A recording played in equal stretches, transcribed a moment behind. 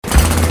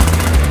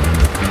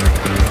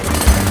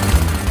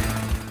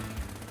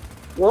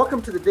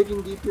Welcome to the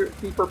Digging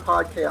Deeper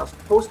podcast,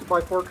 hosted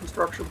by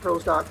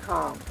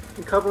ForConstructionPros.com,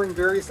 and covering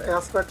various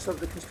aspects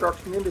of the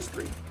construction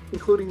industry,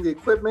 including the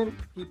equipment,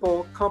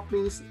 people,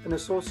 companies, and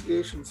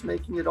associations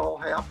making it all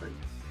happen.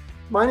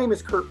 My name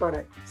is Kurt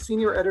Bennett,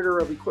 Senior Editor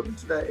of Equipment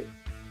Today,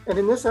 and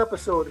in this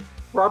episode,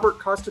 Robart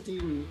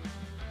Constantini,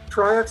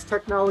 Triax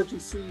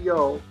Technologies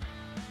CEO,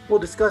 will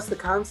discuss the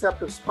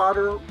concept of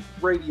spotter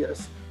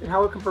radius and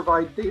how it can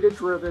provide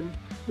data-driven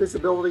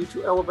visibility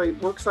to elevate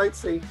worksite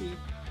safety,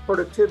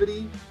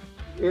 productivity,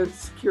 and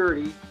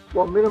security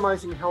while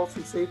minimizing health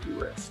and safety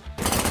risks.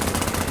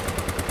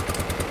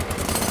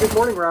 Good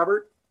morning,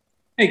 Robart.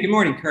 Hey, good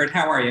morning, Kurt.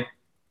 How are you?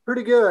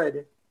 Pretty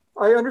good.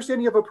 I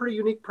understand you have a pretty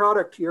unique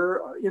product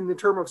here in the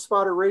term of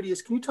spotter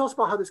radius. Can you tell us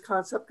about how this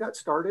concept got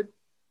started?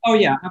 Oh,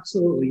 yeah,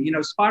 absolutely. You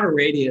know, spotter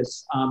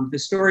radius, the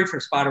story for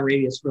spotter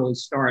radius really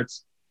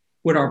starts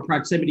with our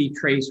proximity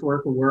trace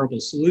worker wearable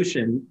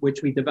solution,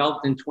 which we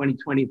developed in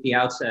 2020 at the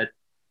outset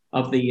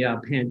of the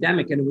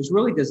pandemic. And it was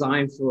really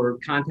designed for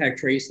contact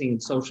tracing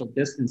and social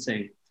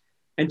distancing.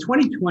 And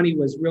 2020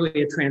 was really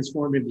a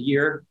transformative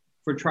year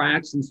for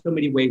Triax in so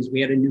many ways.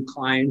 We had a new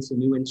clients and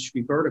new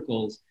industry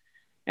verticals.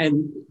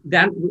 And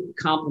that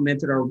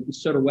complemented our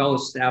sort of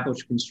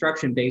well-established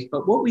construction base.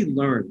 But what we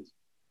learned,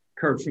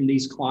 Kurt, from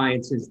these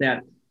clients is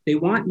that they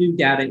want new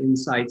data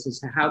insights as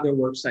to how their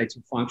work sites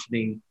are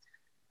functioning.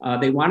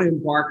 They want to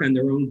embark on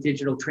their own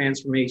digital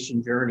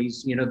transformation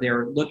journeys. You know,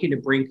 they're looking to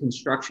bring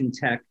construction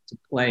tech to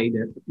play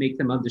to make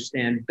them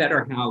understand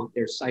better how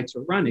their sites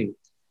are running.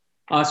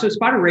 So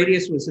spotter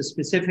radius was a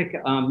specific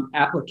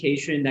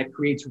application that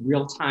creates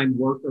real-time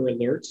worker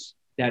alerts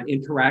that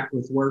interact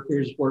with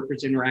workers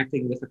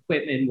interacting with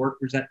equipment,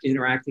 workers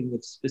interacting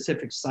with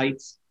specific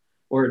sites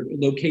or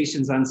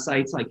locations on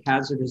sites like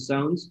hazardous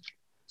zones.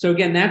 So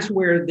again, that's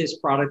where this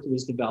product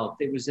was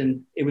developed. It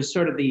was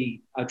sort of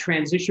the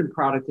transition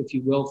product, if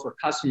you will, for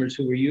customers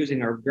who were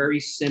using our very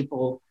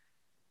simple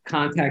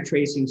contact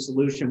tracing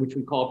solution, which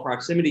we call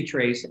proximity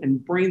trace,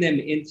 and bring them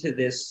into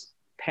this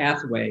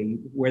pathway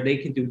where they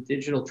can do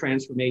digital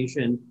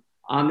transformation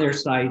on their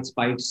sites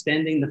by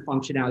extending the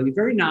functionality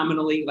very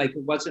nominally. Like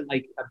it wasn't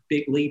like a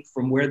big leap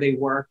from where they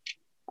were,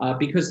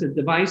 because the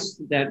device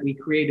that we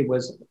created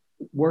was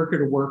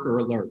worker-to-worker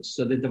alerts.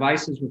 So the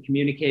devices were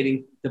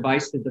communicating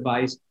device to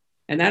device,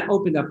 and that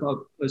opened up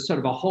a sort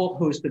of a whole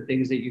host of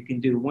things that you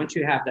can do once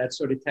you have that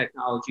sort of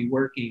technology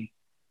working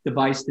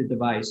device to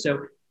device.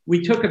 So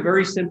we took a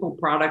very simple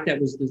product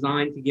that was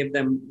designed to give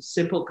them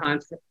simple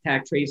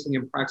contact tracing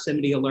and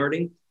proximity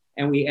alerting,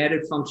 and we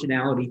added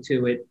functionality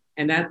to it,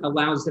 and that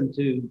allows them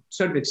to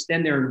sort of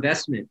extend their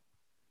investment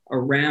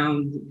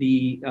around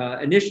the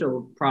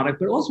initial product,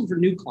 but also for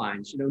new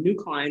clients, new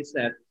clients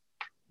that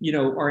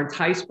are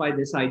enticed by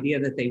this idea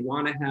that they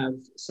want to have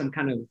some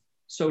kind of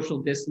social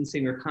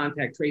distancing or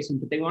contact tracing,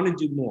 but they want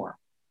to do more.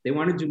 They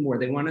want to do more.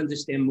 They want to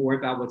understand more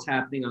about what's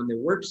happening on their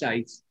work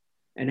sites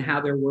and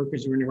how their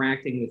workers are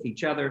interacting with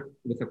each other,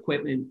 with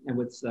equipment, and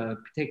with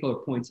particular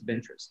points of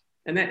interest.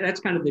 And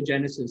that's kind of the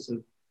genesis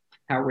of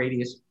how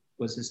Radius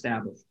was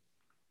established.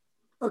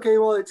 Okay,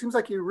 well, it seems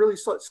like you really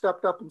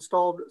stepped up and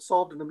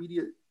solved an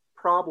immediate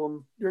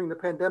problem during the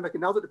pandemic.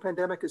 And now that the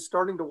pandemic is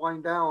starting to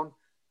wind down,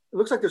 it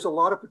looks like there's a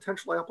lot of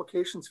potential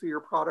applications for your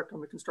product on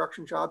the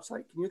construction job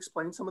site. Can you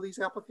explain some of these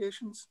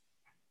applications?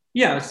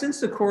 Yeah, since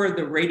the core of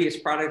the Radius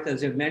product,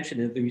 as I've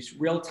mentioned, are these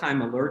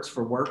real-time alerts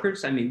for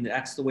workers. I mean,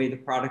 that's the way the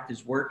product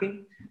is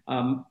working.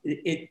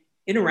 It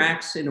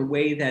interacts in a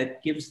way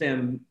that gives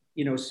them,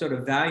 sort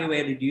of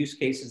value-added use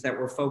cases that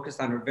were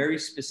focused on are very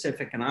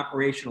specific and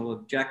operational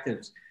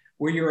objectives,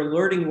 where you're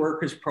alerting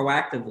workers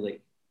proactively,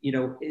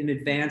 in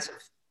advance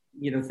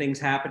of, things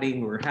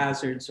happening or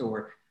hazards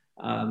or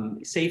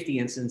safety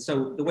incidents.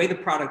 So the way the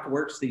product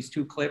works, these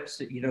two clips,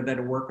 that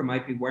a worker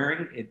might be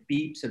wearing, it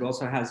beeps. It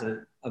also has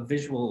a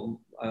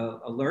visual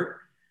alert,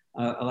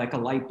 like a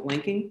light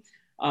blinking.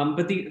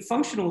 But the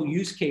functional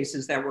use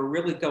cases that we're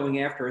really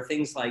going after are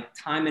things like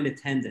time and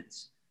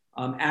attendance,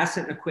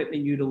 asset and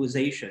equipment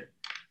utilization.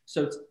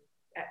 So it's,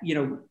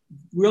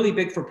 really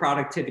big for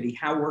productivity,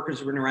 how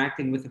workers are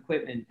interacting with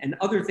equipment and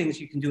other things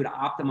you can do to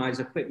optimize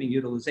equipment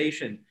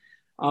utilization.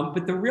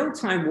 But the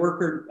real-time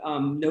worker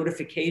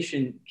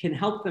notification can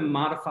help them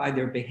modify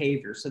their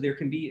behavior. So there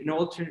can be an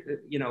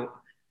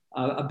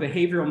a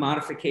behavioral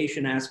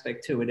modification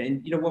aspect to it.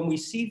 And, when we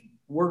see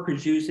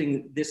workers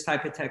using this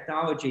type of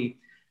technology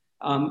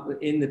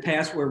in the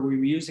past where we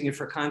were using it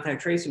for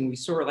contact tracing, we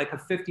saw like a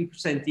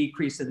 50%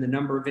 decrease in the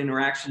number of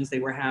interactions they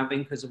were having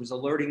because it was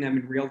alerting them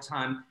in real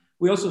time.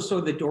 We also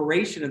saw the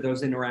duration of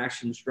those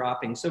interactions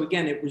dropping. So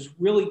again, it was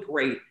really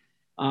great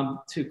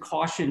to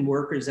caution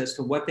workers as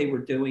to what they were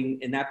doing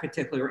in that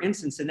particular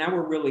instance. And now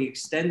we're really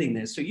extending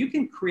this. So you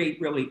can create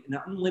really an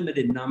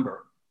unlimited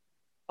number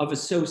of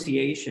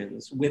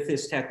associations with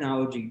this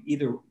technology,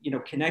 either,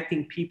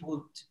 connecting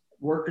people,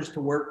 workers to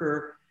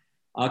worker,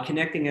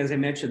 connecting, as I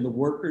mentioned, the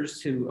workers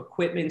to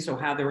equipment. So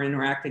how they're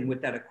interacting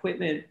with that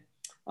equipment,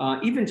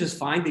 even just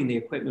finding the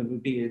equipment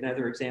would be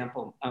another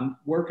example.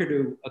 Worker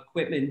to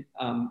equipment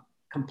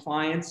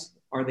compliance,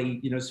 Are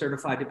they,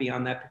 certified to be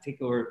on that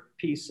particular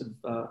piece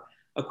of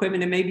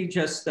equipment? And maybe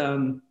just,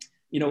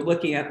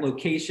 looking at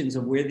locations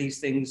of where these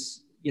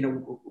things,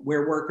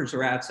 where workers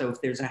are at. So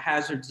if there's a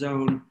hazard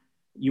zone,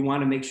 you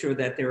want to make sure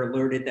that they're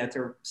alerted that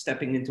they're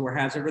stepping into a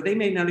hazard, or they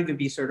may not even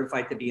be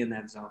certified to be in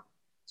that zone.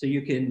 So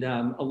you can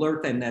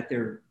alert them that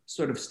they're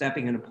sort of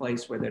stepping in a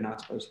place where they're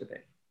not supposed to be.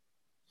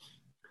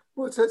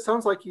 Well, it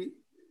sounds like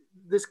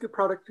this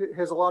product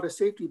has a lot of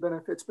safety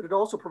benefits, but it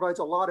also provides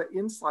a lot of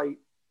insight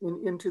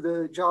into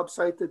the job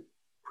site that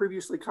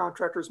previously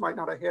contractors might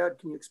not have had.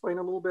 Can you explain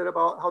a little bit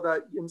about how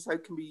that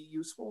insight can be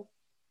useful?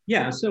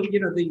 Yeah, so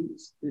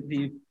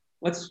the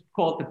let's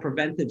call it the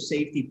preventive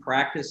safety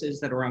practices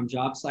that are on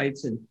job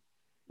sites, and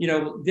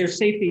their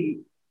safety,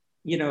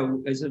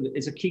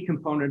 is a key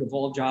component of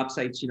all job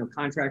sites.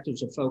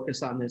 Contractors are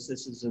focused on this.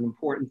 This is an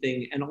important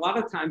thing, and a lot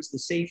of times the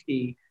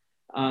safety,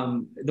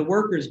 the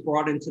worker is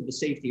brought into the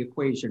safety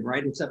equation,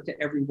 right? It's up to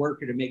every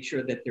worker to make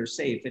sure that they're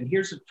safe. And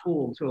here's a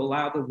tool to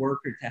allow the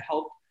worker to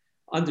help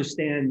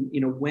understand,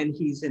 when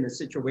he's in a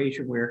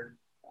situation where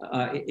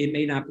it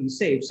may not be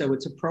safe. So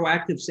it's a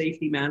proactive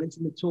safety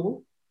management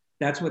tool.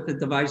 That's what the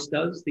device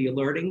does, the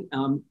alerting.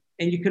 And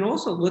you can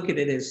also look at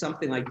it as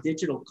something like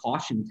digital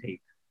caution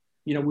tape.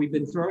 We've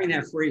been throwing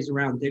that phrase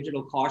around,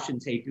 digital caution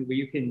tape, where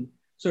you can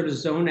sort of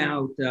zone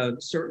out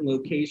certain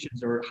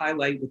locations or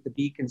highlight with the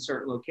beacon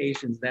certain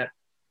locations that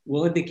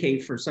will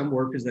indicate for some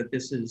workers that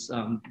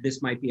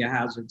this might be a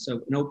hazard.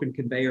 So an open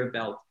conveyor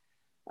belt,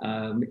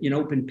 an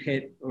open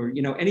pit, or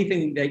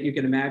anything that you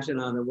can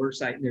imagine on a work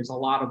site, and there's a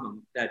lot of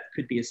them that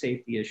could be a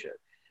safety issue.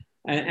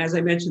 And as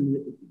I mentioned,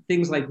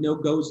 things like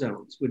no-go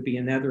zones would be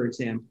another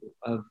example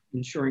of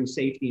ensuring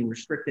safety in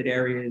restricted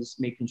areas,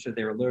 making sure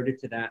they're alerted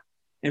to that.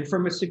 And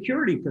from a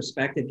security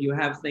perspective, you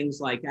have things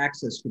like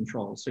access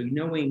control. So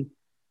knowing,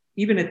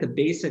 even at the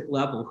basic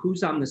level,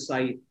 who's on the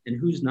site and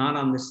who's not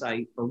on the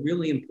site are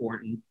really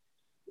important.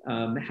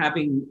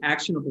 Having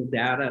actionable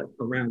data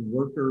around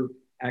worker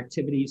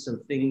activities, so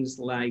things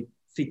like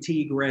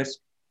fatigue risk,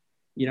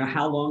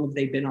 how long have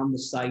they been on the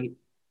site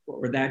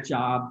or that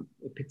job,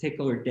 a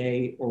particular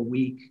day or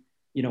week,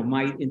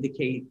 might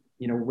indicate,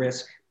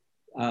 risk.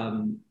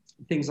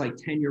 Things like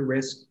tenure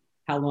risk,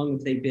 how long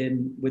have they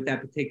been with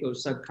that particular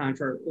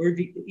subcontractor, or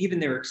even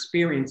their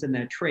experience in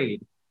that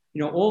trade.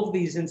 All of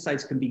these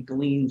insights can be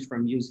gleaned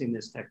from using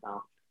this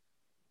technology.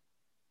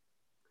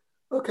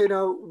 Okay,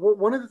 now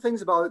one of the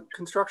things about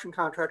construction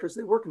contractors,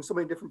 they work in so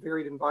many different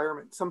varied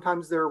environments.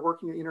 Sometimes they're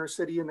working in inner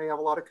city and they have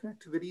a lot of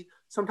connectivity.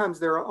 Sometimes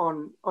they're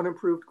on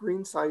unimproved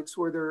green sites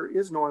where there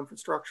is no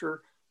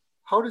infrastructure.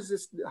 How does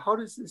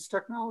this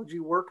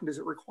technology work, and does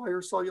it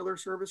require cellular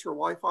service or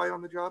Wi-Fi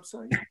on the job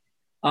site?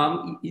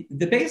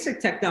 The basic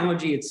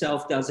technology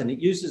itself doesn't. It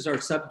uses our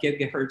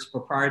sub-gigahertz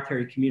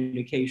proprietary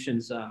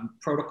communications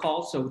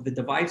protocol. So the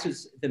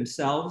devices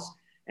themselves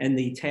and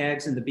the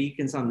tags and the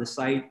beacons on the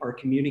site are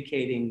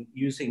communicating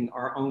using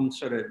our own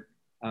sort of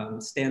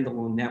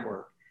standalone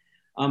network.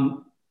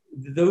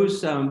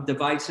 Those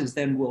devices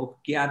then will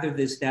gather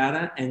this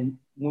data, and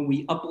when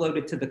we upload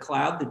it to the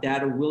cloud, the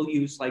data will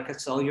use like a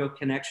cellular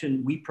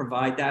connection. We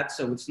provide that,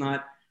 so it's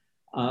not,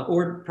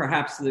 or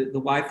perhaps the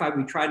Wi-Fi.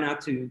 We try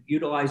not to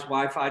utilize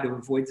Wi-Fi to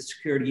avoid the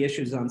security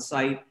issues on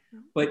site,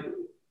 but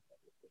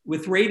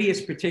with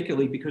Radius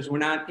particularly, because we're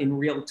not in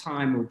real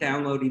time, we're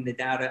downloading the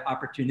data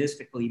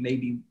opportunistically,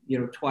 maybe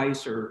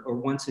twice or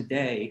once a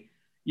day.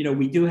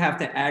 We do have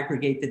to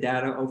aggregate the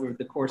data over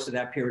the course of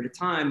that period of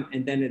time,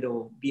 and then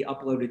it'll be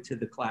uploaded to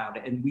the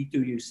cloud. And we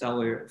do use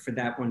cellular for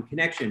that one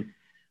connection.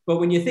 But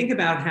when you think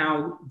about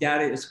how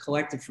data is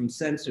collected from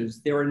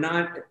sensors, there are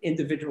not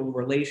individual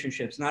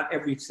relationships. Not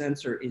every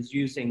sensor is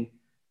using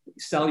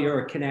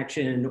cellular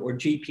connection or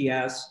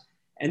GPS.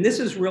 And this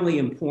is really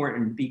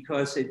important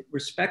because it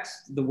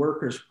respects the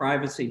worker's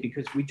privacy,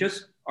 because we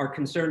just are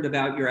concerned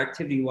about your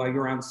activity while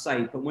you're on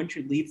site. But once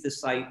you leave the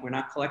site, we're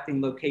not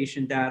collecting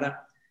location data.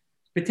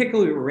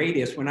 Particularly with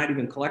Radius, we're not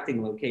even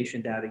collecting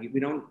location data. We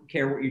don't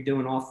care what you're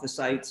doing off the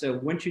site. So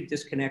once you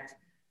disconnect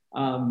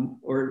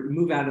or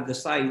move out of the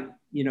site,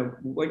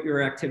 what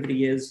your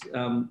activity is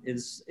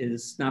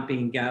not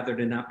being gathered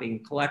and not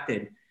being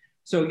collected.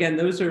 So again,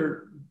 those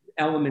are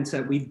elements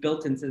that we've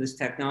built into this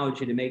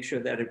technology to make sure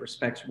that it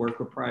respects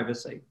worker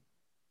privacy.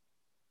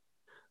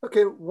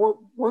 Okay,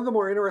 one of the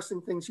more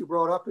interesting things you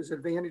brought up is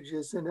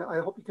advantages, and I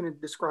hope you can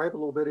describe a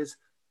little bit, is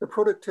the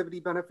productivity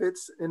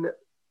benefits and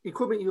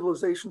equipment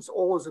utilization is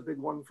always a big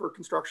one for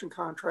construction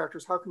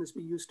contractors. How can this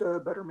be used to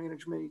better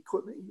manage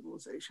equipment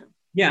utilization?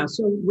 Yeah,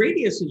 so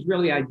Radius is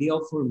really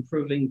ideal for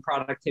improving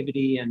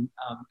productivity and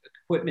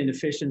equipment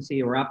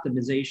efficiency or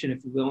optimization,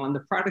 if you will. On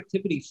the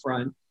productivity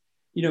front,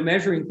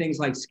 measuring things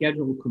like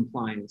schedule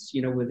compliance,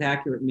 with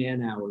accurate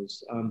man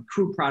hours,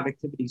 crew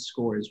productivity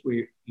scores,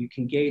 where you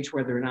can gauge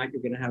whether or not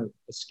you're going to have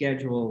a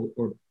schedule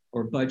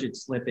or budget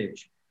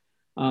slippage.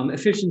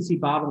 Efficiency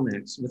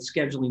bottlenecks with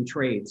scheduling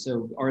trades.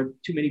 So are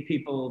too many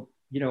people,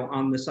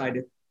 on the side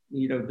at,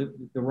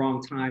 the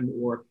wrong time,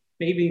 or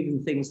maybe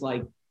even things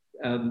like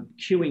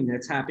queuing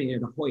that's happening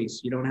at a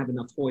hoist. You don't have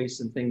enough hoists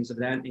and things of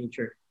that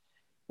nature.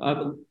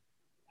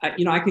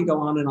 I can go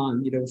on and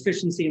on,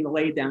 efficiency in the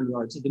laydown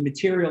yards, so the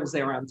materials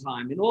there on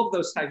time, and all of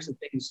those types of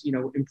things,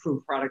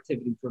 improve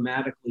productivity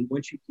dramatically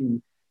once you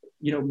can,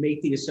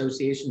 make the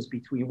associations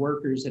between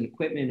workers and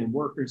equipment and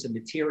workers and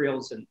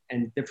materials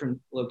and different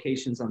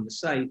locations on the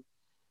site.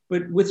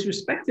 But with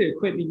respect to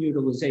equipment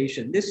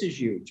utilization, this is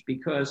huge,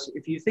 because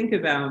if you think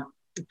about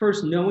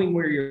first knowing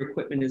where your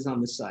equipment is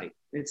on the site,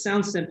 it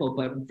sounds simple,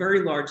 but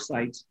very large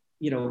sites,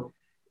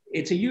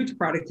 it's a huge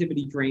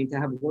productivity drain to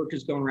have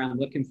workers going around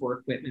looking for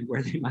equipment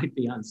where they might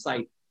be on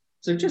site.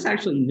 So just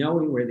actually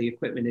knowing where the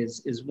equipment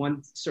is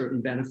one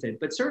certain benefit,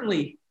 but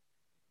certainly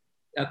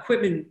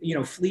equipment,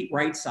 fleet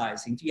right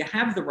sizing. Do you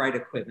have the right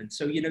equipment?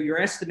 So,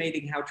 you're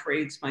estimating how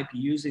trades might be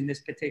using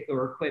this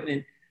particular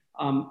equipment,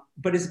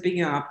 but it's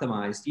being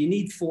optimized. You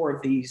need 4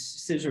 of these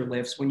scissor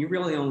lifts when you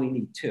really only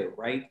need 2,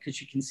 right?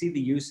 Because you can see the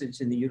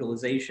usage and the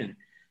utilization.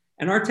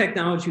 And our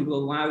technology will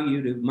allow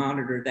you to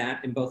monitor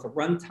that in both a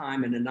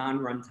runtime and a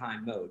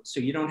non-runtime mode. So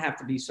you don't have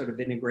to be sort of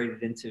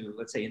integrated into,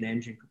 let's say, an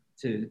engine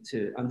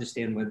to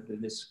understand whether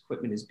this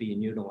equipment is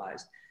being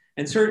utilized.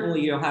 And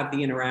certainly you'll have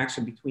the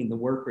interaction between the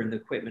worker and the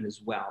equipment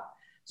as well.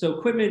 So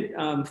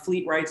equipment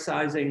fleet right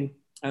sizing,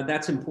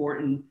 that's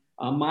important.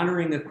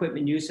 Monitoring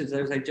equipment usage,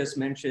 as I just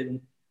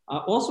mentioned.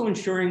 Also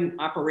ensuring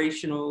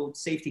operational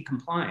safety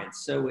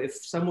compliance. So if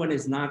someone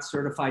is not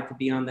certified to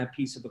be on that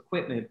piece of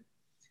equipment,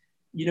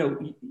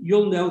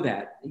 you'll know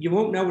that. You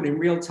won't know it in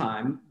real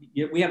time.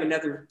 We have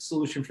another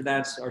solution for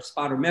that, our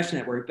spotter mesh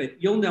network,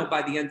 but you'll know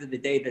by the end of the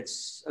day that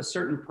a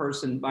certain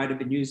person might have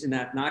been using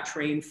that, not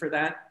trained for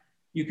that.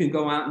 You can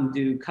go out and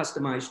do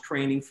customized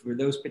training for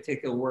those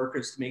particular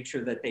workers to make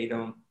sure that they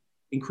don't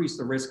increase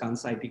the risk on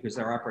site because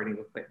they're operating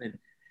equipment.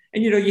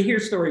 And, you hear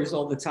stories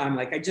all the time,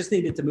 like, I just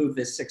needed to move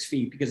this 6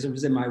 feet because it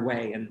was in my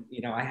way. And,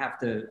 I have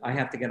to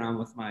get on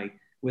with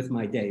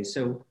my day.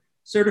 So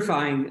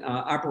certifying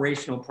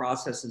operational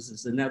processes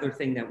is another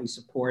thing that we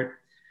support.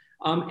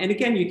 And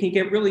again, you can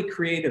get really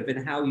creative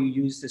in how you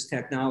use this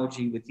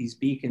technology with these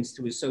beacons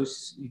to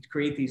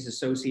create these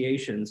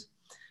associations.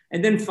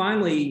 And then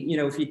finally,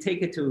 if you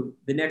take it to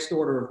the next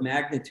order of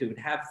magnitude,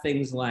 have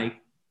things like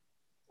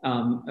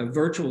a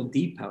virtual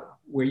depot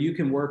where you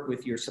can work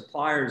with your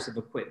suppliers of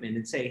equipment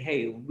and say,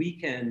 hey, we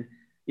can,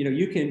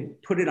 you can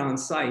put it on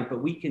site,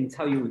 but we can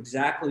tell you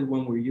exactly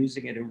when we're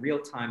using it in real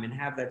time, and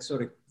have that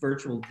sort of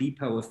virtual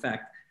depot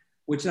effect,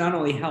 which not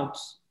only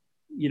helps,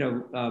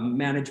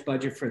 manage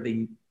budget for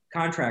the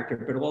contractor,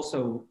 but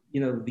also,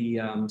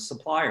 the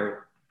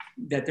supplier,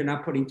 that they're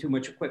not putting too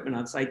much equipment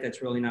on site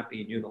that's really not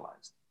being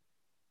utilized.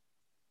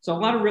 So a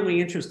lot of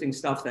really interesting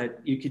stuff that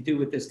you could do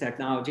with this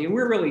technology. And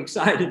we're really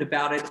excited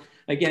about it.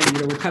 Again,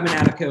 we're coming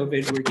out of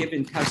COVID. We're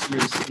giving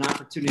customers an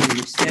opportunity to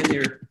extend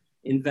their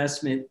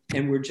investment.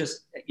 And we're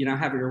just,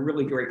 having a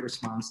really great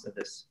response to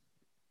this.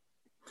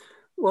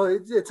 Well,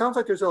 it sounds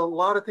like there's a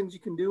lot of things you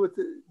can do with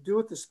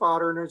the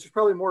spotter, and there's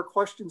probably more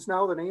questions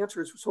now than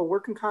answers. So where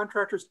can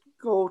contractors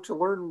go to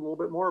learn a little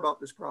bit more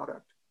about this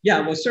product? Yeah,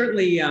 well,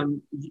 certainly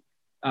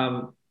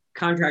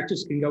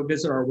contractors can go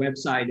visit our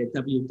website at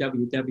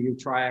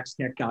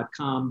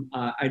www.triaxtech.com.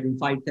 I'd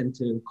invite them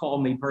to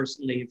call me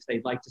personally if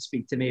they'd like to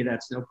speak to me.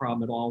 That's no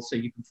problem at all. So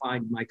you can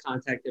find my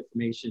contact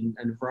information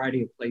in a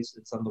variety of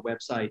places on the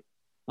website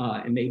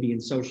and maybe in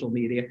social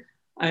media.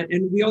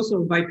 And we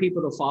also invite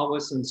people to follow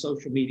us on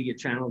social media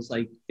channels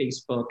like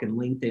Facebook and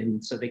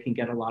LinkedIn, so they can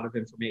get a lot of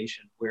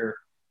information where,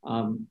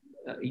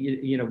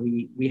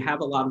 we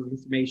have a lot of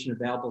information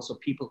available so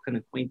people can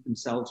acquaint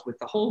themselves with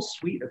the whole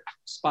suite of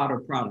spotter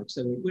products.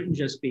 So it wouldn't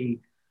just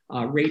be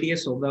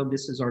Radius, although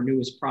this is our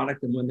newest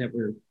product and one that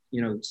we're,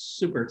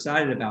 super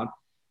excited about.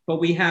 But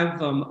we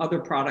have other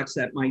products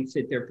that might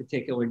fit their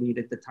particular need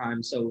at the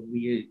time. So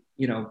we,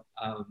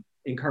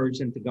 encourage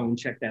them to go and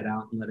check that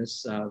out and let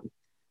us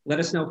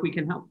know if we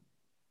can help.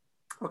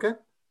 Okay.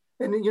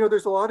 And,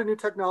 there's a lot of new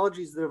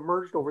technologies that have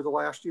emerged over the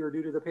last year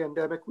due to the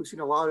pandemic. We've seen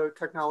a lot of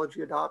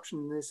technology adoption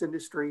in this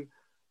industry.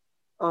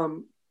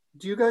 Do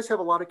you guys have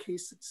a lot of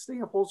case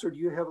samples, or do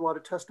you have a lot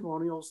of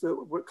testimonials that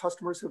what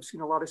customers have seen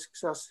a lot of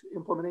success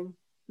implementing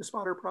the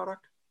spotter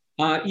product?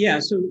 Yeah.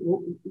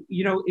 So,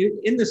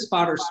 in the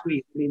spotter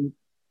suite,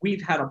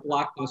 we've had a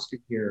blockbuster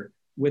here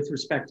with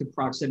respect to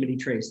proximity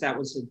trace. That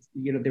was,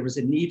 there was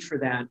a need for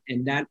that.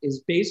 And that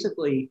is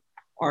basically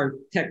our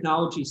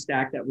technology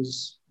stack that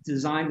was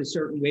designed a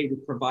certain way to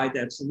provide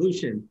that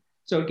solution.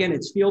 So again,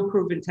 it's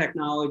field-proven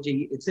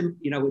technology. It's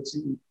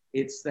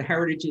the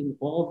heritage in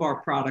all of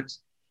our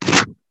products. We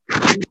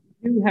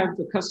do have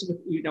the customer,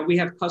 we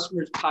have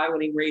customers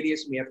piloting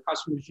Radius. We have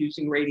customers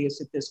using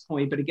Radius at this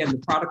point. But again, the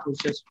product was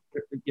just,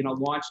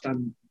 launched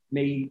on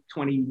May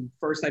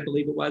 21st, I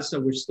believe it was. So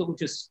we're still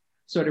just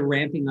sort of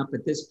ramping up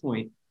at this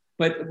point.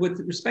 But with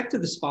respect to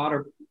the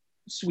spotter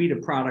suite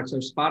of products, our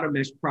spotter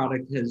mesh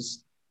product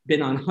has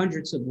been on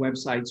hundreds of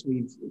websites.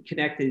 We've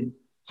connected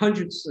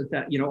hundreds of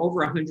that, over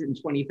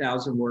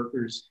 120,000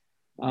 workers.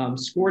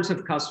 Scores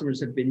of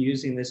customers have been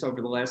using this over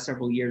the last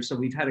several years. So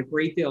we've had a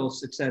great deal of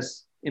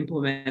success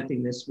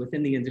implementing this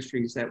within the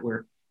industries that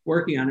we're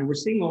working on. And we're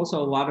seeing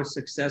also a lot of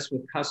success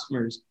with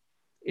customers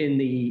in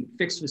the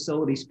fixed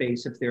facility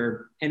space, if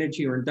they're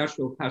energy or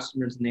industrial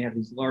customers and they have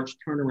these large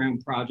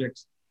turnaround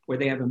projects where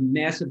they have a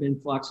massive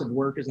influx of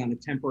workers on a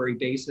temporary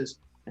basis,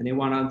 and they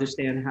want to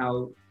understand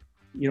how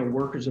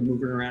workers are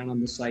moving around on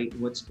the site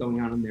and what's going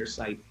on their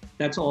site.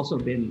 That's also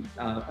been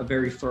a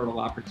very fertile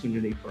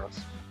opportunity for us.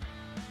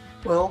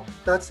 Well,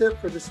 that's it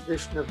for this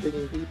edition of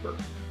Digging Deeper.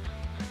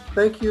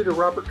 Thank you to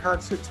Robart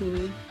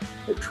Constantini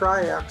at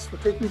Triax for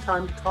taking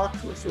time to talk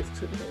to us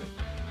today.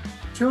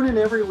 Tune in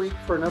every week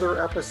for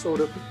another episode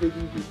of the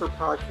Digging Deeper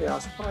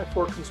podcast by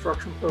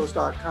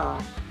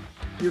forconstructionpros.com.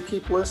 You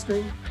keep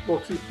listening, we'll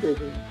keep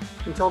digging.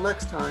 Until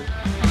next time.